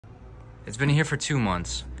It's been here for 2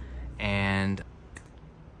 months. And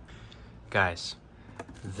guys,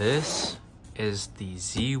 this is the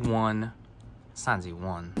Z1. It's not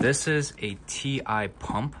Z1. This is a TI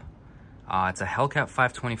pump. It's a Hellcat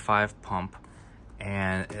 525 pump.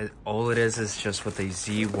 And all it is just with a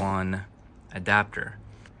Z1 adapter.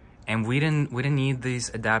 And we didn't need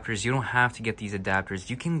these adapters. You don't have to get these adapters.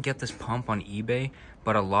 You can get this pump on eBay,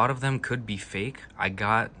 but a lot of them could be fake.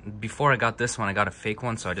 Before I got this one, I got a fake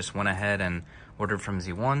one, so I just went ahead and ordered from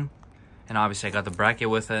Z1. And obviously I got the bracket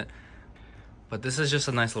with it. But this is just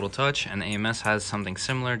a nice little touch, and AMS has something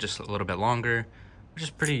similar, just a little bit longer, which is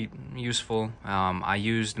pretty useful. I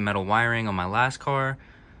used metal wiring on my last car,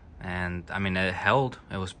 and I mean, it held.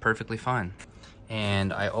 It was perfectly fine.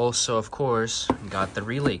 And I also, of course, got the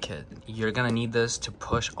relay kit. You're gonna need this to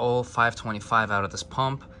push all 525 out of this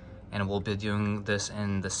pump, and we'll be doing this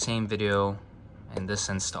in the same video in this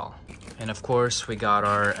install. And of course, we got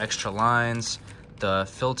our extra lines, the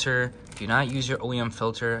filter. Do not use your OEM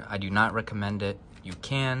filter. I do not recommend it. You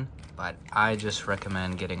can, but I just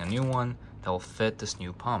recommend getting a new one that will fit this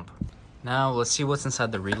new pump. Now, let's see what's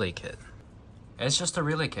inside the relay kit. It's just a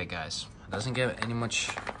relay kit, guys. It doesn't get any much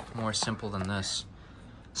more simple than this.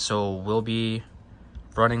 So we'll be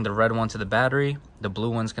running the red one to the battery. The blue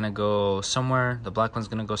one's gonna go somewhere. The black one's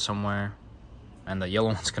gonna go somewhere. And the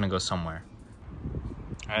yellow one's gonna go somewhere.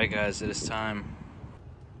 All right, guys, it is time.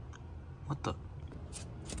 What the?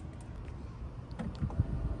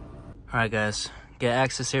 All right, guys, get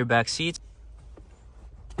access to your back seat.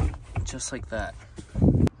 Just like that.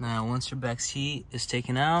 Now, once your back seat is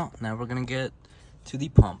taken out, now we're gonna get to the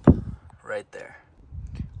pump right there.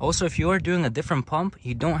 Also, if you are doing a different pump,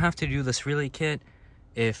 you don't have to do this relay kit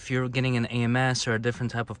if you're getting an AMS or a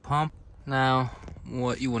different type of pump. Now,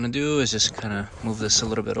 what you want to do is just kind of move this a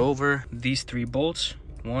little bit over. These 3 bolts,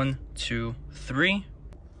 1, 2, 3.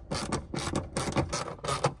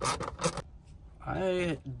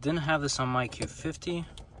 I didn't have this on my Q50.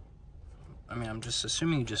 I mean, I'm just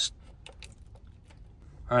assuming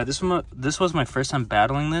All right, this was my first time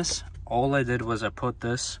battling this. All I did was I put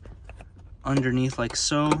this underneath like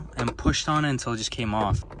so and pushed on it until it just came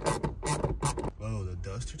off. Oh, the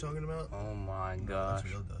dust you're talking about? Oh my gosh.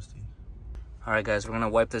 That's real dusty. All right, guys, we're gonna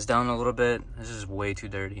wipe this down a little bit. This is way too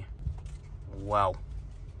dirty. Wow.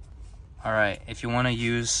 All right, if you want to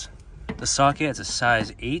use the socket, it's a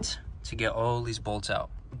size 8 to get all these bolts out.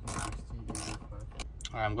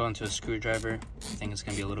 All right, I'm going to a screwdriver. I think it's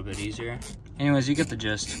gonna be a little bit easier. Anyways, you get the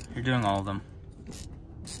gist. You're doing all of them.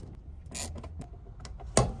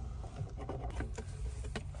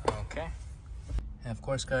 Okay. And of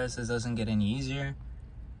course, guys, this doesn't get any easier.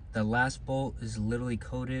 The last bolt is literally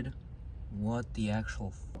coated. What the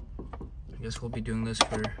actual... I guess we'll be doing this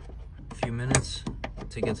for a few minutes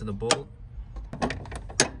to get to the bolt.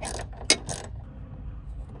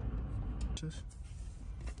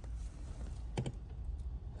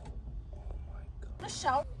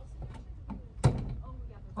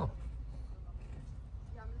 Oh.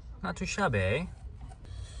 Not too shabby, eh?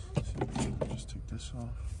 Just take this off.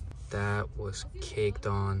 That was caked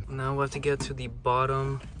on. Now we have to get to the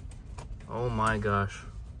bottom. Oh my gosh.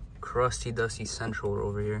 Crusty, dusty central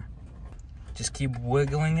over here. Just keep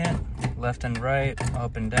wiggling it left and right,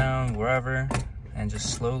 up and down, wherever, and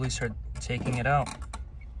just slowly start taking it out.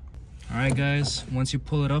 All right, guys, once you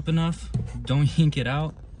pull it up enough, don't yank it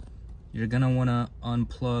out. You're gonna wanna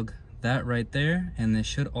unplug that right there, and it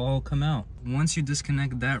should all come out. Once you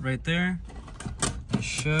disconnect that right there, it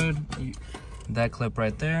should, that clip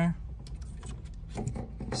right there.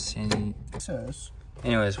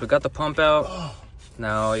 Anyways, we got the pump out.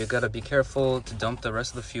 Now you gotta be careful to dump the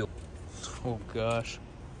rest of the fuel. Oh gosh.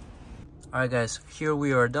 All right, guys, here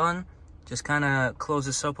we are done. Just kind of close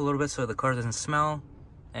this up a little bit so the car doesn't smell,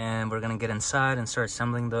 and we're gonna get inside and start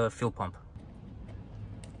assembling the fuel pump.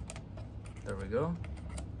 There we go.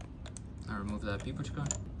 Now remove that pipochka.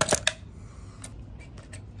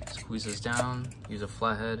 Squeeze this down, use a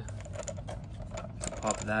flathead to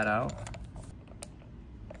pop that out.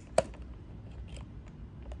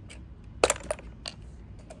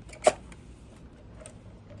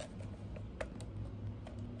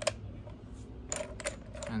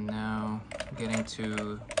 And now getting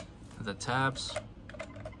to the tabs.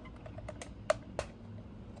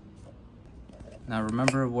 Now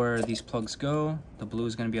remember where these plugs go. The blue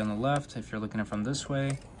is going to be on the left if you're looking at it from this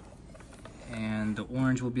way. And the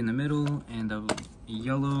orange will be in the middle, and the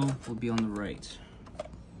yellow will be on the right.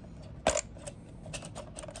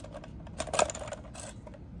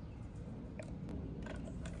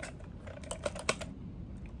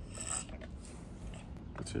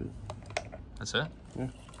 That's it. That's it? Yeah.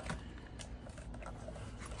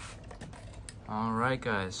 All right,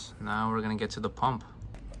 guys, now we're gonna get to the pump.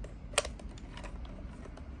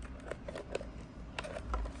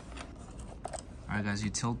 All right, guys, you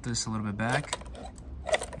tilt this a little bit back,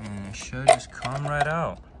 and it should just come right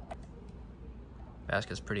out.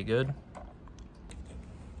 Basket's pretty good.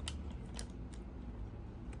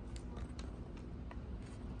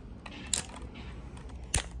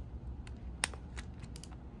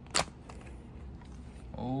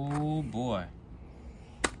 Oh boy.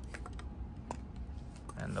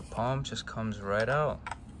 And the pump just comes right out.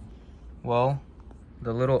 Well,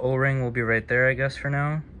 the little O-ring will be right there, I guess, for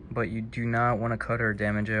now, but you do not want to cut or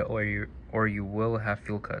damage it, or you will have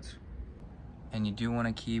fuel cuts. And you do want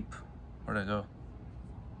to keep, where'd I go?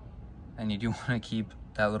 And you do want to keep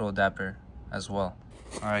that little adapter as well.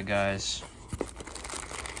 All right, guys,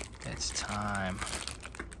 it's time.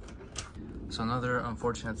 So another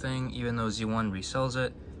unfortunate thing, even though Z1 resells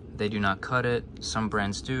it, they do not cut it. Some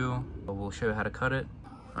brands do, but we'll show you how to cut it.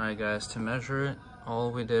 All right, guys, to measure it, all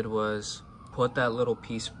we did was put that little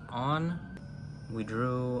piece on. We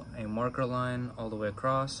drew a marker line all the way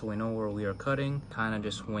across so we know where we are cutting, kind of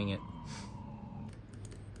just wing it.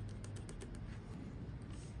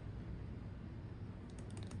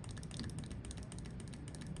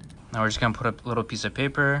 Now we're just gonna put a little piece of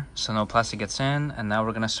paper so no plastic gets in, and now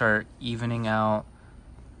we're gonna start evening out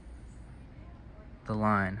the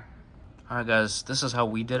line. All right, guys, this is how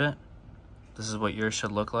we did it. This is what yours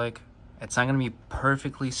should look like. It's not gonna be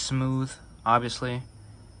perfectly smooth, obviously,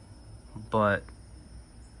 but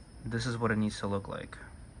this is what it needs to look like.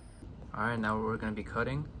 All right, now we're gonna be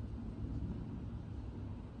cutting.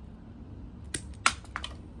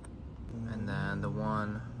 And then the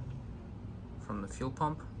one from the fuel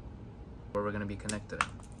pump, where we're gonna be connected.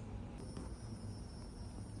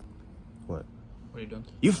 What? What are you doing?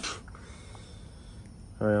 You.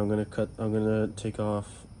 All right, I'm gonna take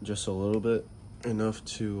off just a little bit, enough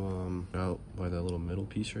to out by that little middle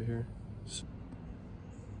piece right here.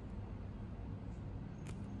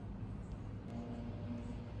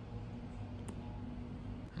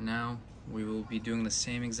 And now we will be doing the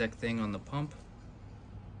same exact thing on the pump,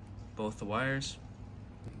 both the wires.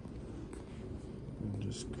 And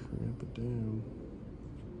just cramp it down.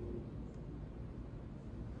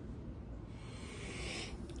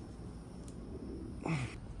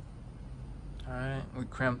 All right, we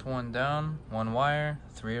cramped one down, one wire,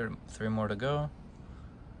 three more to go.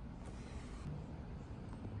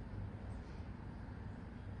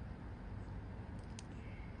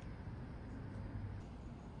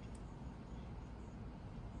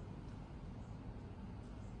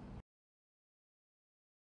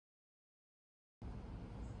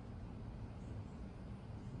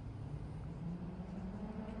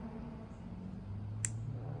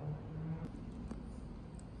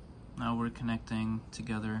 Now we're connecting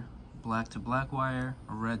together black to black wire,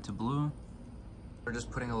 red to blue. We're just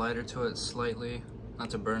putting a lighter to it slightly, not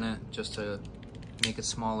to burn it, just to make it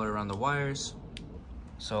smaller around the wires.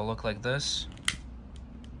 So it'll look like this.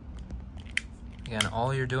 Again,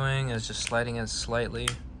 all you're doing is just sliding it slightly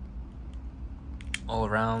all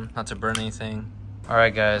around, not to burn anything. All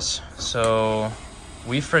right, guys, so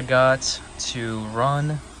we forgot to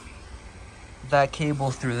run that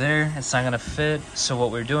cable through there. It's not gonna fit, so what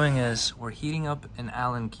we're doing is we're heating up an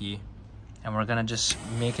Allen key and we're gonna just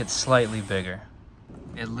make it slightly bigger.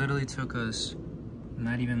 It literally took us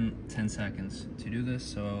not even 10 seconds to do this,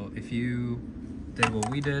 so if you did what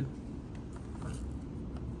we did,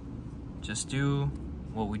 just do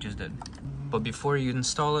what we just did. But before you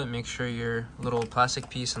install it, make sure your little plastic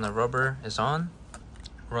piece and the rubber is on.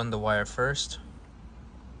 Run the wire first.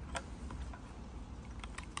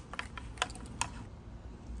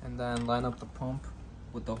 And then line up the pump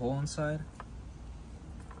with the hole inside.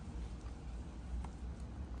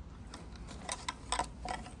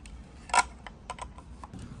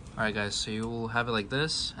 Alright, guys, so you will have it like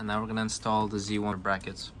this, and now we're gonna install the Z1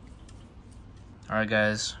 brackets. Alright,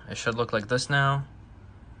 guys, it should look like this now.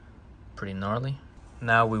 Pretty gnarly.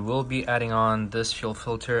 Now we will be adding on this fuel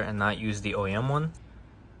filter and not use the OEM one.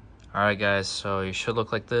 Alright, guys, so it should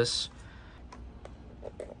look like this.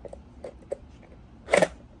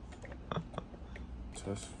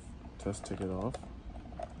 Test, take it off.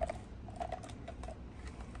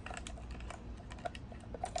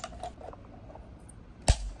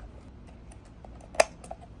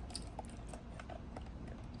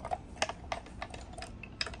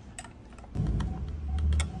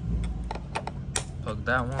 Plug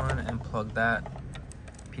that one and plug that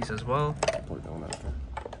piece as well. Plug that one out there.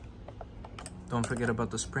 Don't forget about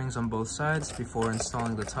the springs on both sides before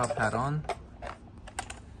installing the top hat on.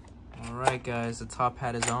 Alright, guys, the top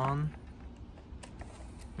hat is on.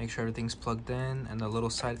 make sure everything's plugged in and the little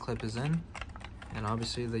side clip is in. And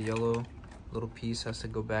obviously the yellow little piece has to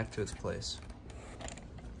go back to its place.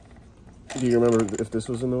 Do you remember if this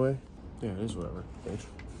was in the way? Yeah, it is whatever. Thanks.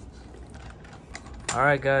 All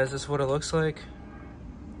right, guys, this is what it looks like.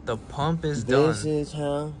 The pump is done. This is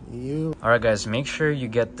how you... All right, guys, make sure you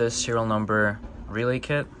get this serial number relay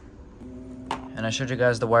kit. And I showed you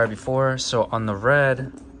guys the wire before. So on the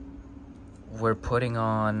red, we're putting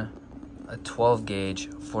on a 12 gauge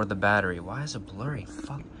for the battery. Why is it blurry?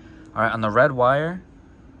 Fuck. All right, on the red wire,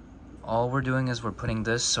 all we're doing is we're putting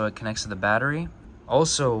this so it connects to the battery.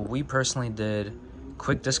 Also, we personally did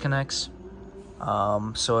quick disconnects.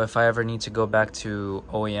 So if I ever need to go back to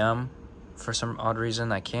OEM for some odd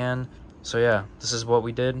reason, I can. So yeah, this is what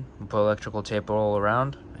we did. We put electrical tape all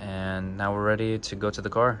around, and now we're ready to go to the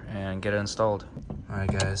car and get it installed. All right,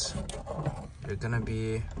 guys, you're gonna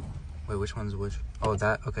be, wait, which one's which? Oh,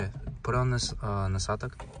 that, okay. Put on this,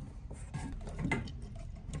 nasatak.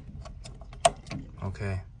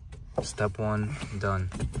 Okay, step one, done.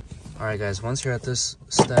 All right, guys, once you're at this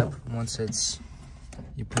step, once it's,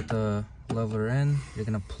 you put the leveler in, you're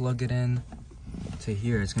gonna plug it in to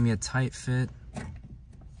here. It's gonna be a tight fit,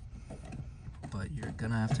 but you're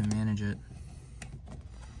gonna have to manage it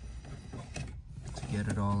to get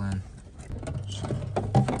it all in.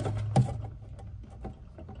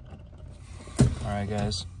 All right,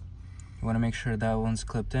 guys, you wanna make sure that one's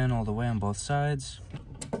clipped in all the way on both sides.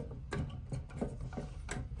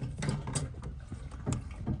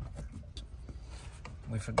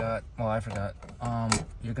 We forgot, well, I forgot.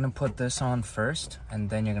 You're gonna put this on first, and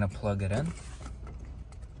then you're gonna plug it in.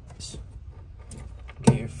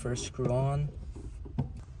 Get your first screw on.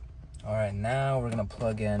 All right, now we're gonna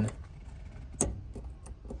plug in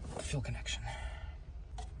the fuel connection.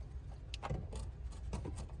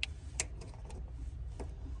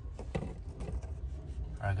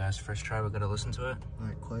 All right, guys, first try, we gotta listen to it. All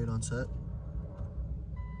right, quiet on set.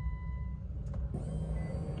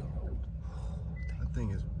 That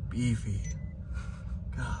thing is beefy.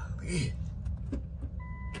 Golly.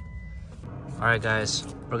 All right, guys,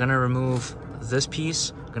 we're gonna remove this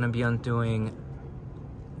piece. We're gonna be undoing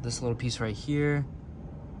this little piece right here.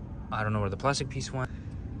 I don't know where the plastic piece went.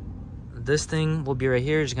 This thing will be right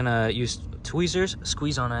here. Just gonna use tweezers,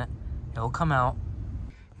 squeeze on it, it will come out.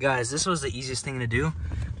 Guys, this was the easiest thing to do.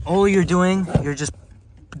 All you're doing, you're just,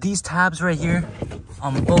 these tabs right here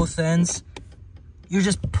on both ends, you're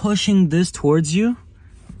just pushing this towards you,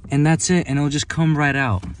 and that's it, and it'll just come right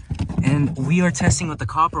out. And we are testing with the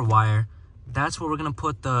copper wire. That's where we're gonna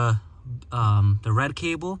put the red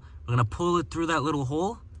cable. We're gonna pull it through that little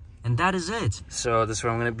hole, and that is it. So this is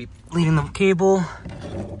where I'm gonna be leading the cable.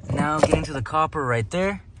 Now getting to the copper right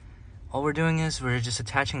there. All we're doing is we're just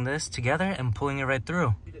attaching this together and pulling it right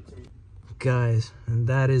through. Guys, and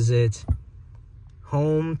that is it.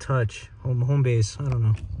 Home touch, home base, I don't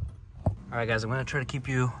know. All right, guys, I'm gonna try to keep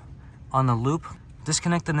you on the loop.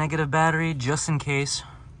 Disconnect the negative battery just in case,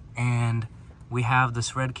 and we have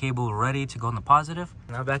this red cable ready to go in the positive.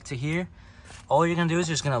 Now back to here. All you're gonna do is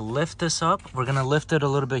you're just gonna lift this up. We're gonna lift it a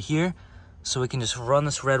little bit here so we can just run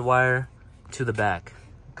this red wire to the back,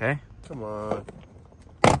 okay? Come on.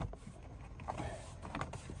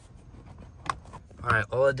 All right,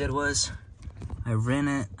 all I did was I ran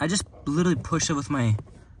it. I just literally pushed it with my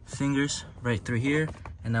fingers right through here,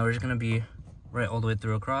 and now we're just gonna be right all the way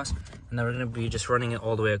through across, and now we're gonna be just running it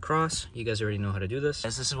all the way across. You guys already know how to do this.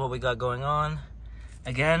 This is what we got going on.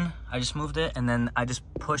 Again, I just moved it, and then I just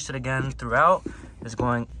pushed it again throughout. It's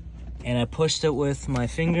going, and I pushed it with my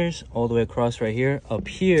fingers all the way across right here, up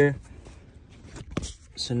here.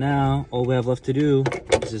 So now all we have left to do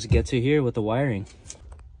is just get to here with the wiring.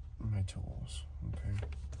 My tools, okay.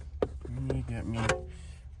 Let me get me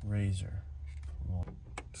razor.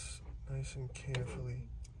 Nice and carefully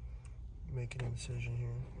making a incision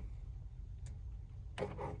here.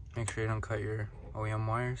 Make sure you don't cut your OEM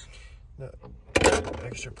wires. No,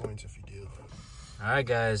 extra points if you do. All right,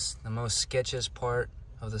 guys, the most sketchiest part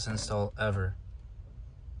of this install ever.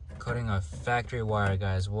 Cutting a factory wire,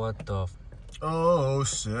 guys. What the f— Oh,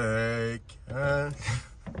 sick.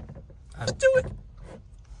 Just do it.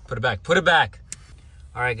 Put it back, put it back.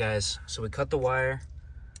 All right, guys, so we cut the wire,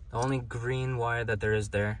 the only green wire that there is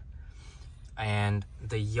there. And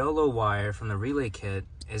the yellow wire from the relay kit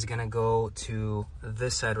is gonna go to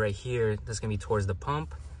this side right here. That's gonna be towards the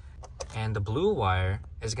pump. And the blue wire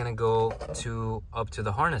is gonna go to up to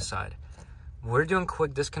the harness side. We're doing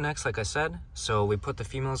quick disconnects, like I said. So we put the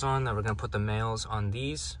females on, then we're gonna put the males on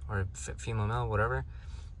these, or female, male, whatever.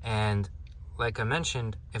 And like I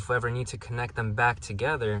mentioned, if we ever need to connect them back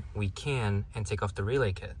together, we can and take off the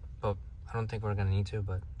relay kit. But I don't think we're gonna need to,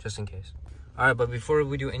 but just in case. All right, but before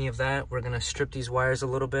we do any of that, we're gonna strip these wires a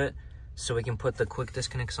little bit so we can put the quick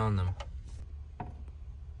disconnects on them.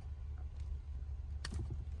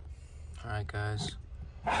 All right, guys,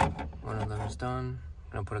 one of them is done.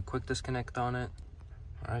 I'm gonna put a quick disconnect on it.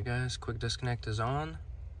 All right, guys, quick disconnect is on.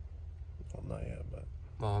 Well, not yet, but...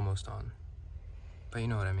 Well, almost on. But you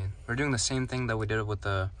know what I mean. We're doing the same thing that we did with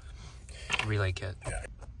the relay kit. Yeah.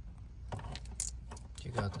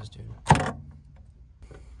 You got this, dude.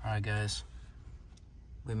 Alright, guys.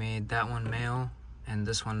 We made that one male and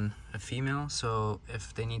this one a female. So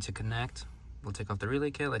if they need to connect, we'll take off the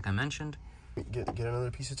relay kit like I mentioned. Get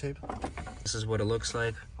another piece of tape. This is what it looks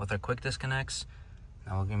like with our quick disconnects.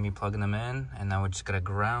 Now we're going to be plugging them in, and now we're just going to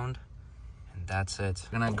ground, and that's it.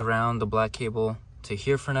 We're going to ground the black cable to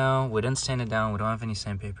here for now. We didn't sand it down. We don't have any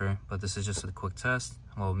sandpaper, but this is just a quick test.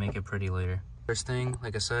 We'll make it pretty later. First thing,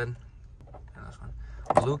 like I said, and this one.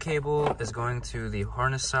 Blue cable is going to the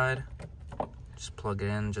harness side. Just plug it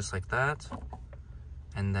in just like that.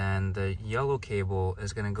 And then the yellow cable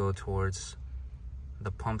is going to go towards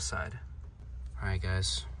the pump side. All right,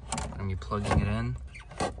 guys, I'm going to be plugging it in.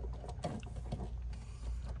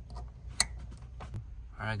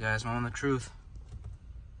 All right, guys, moment of truth.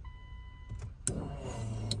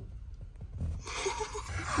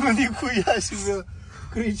 Нихуя себе!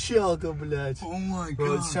 Кричалка, блядь. Oh my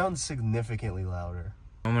Bro, it sounds significantly louder.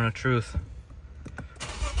 Moment of truth.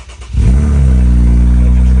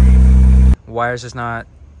 Wires is not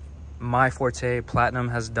my forte. Platinum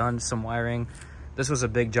has done some wiring. This was a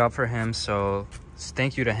big job for him, so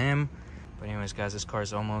thank you to him. But anyways, guys, this car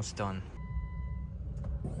is almost done.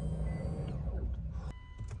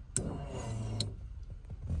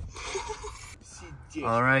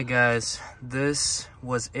 All right, guys, this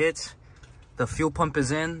was it. The fuel pump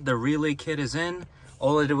is in, the relay kit is in.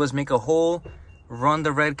 All I did was make a hole, run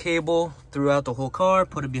the red cable throughout the whole car,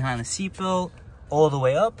 put it behind the seatbelt all the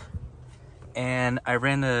way up, and I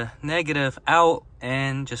ran the negative out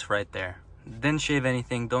and just right there. Didn't shave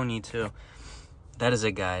anything, don't need to. That is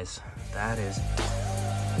it, guys. That is it.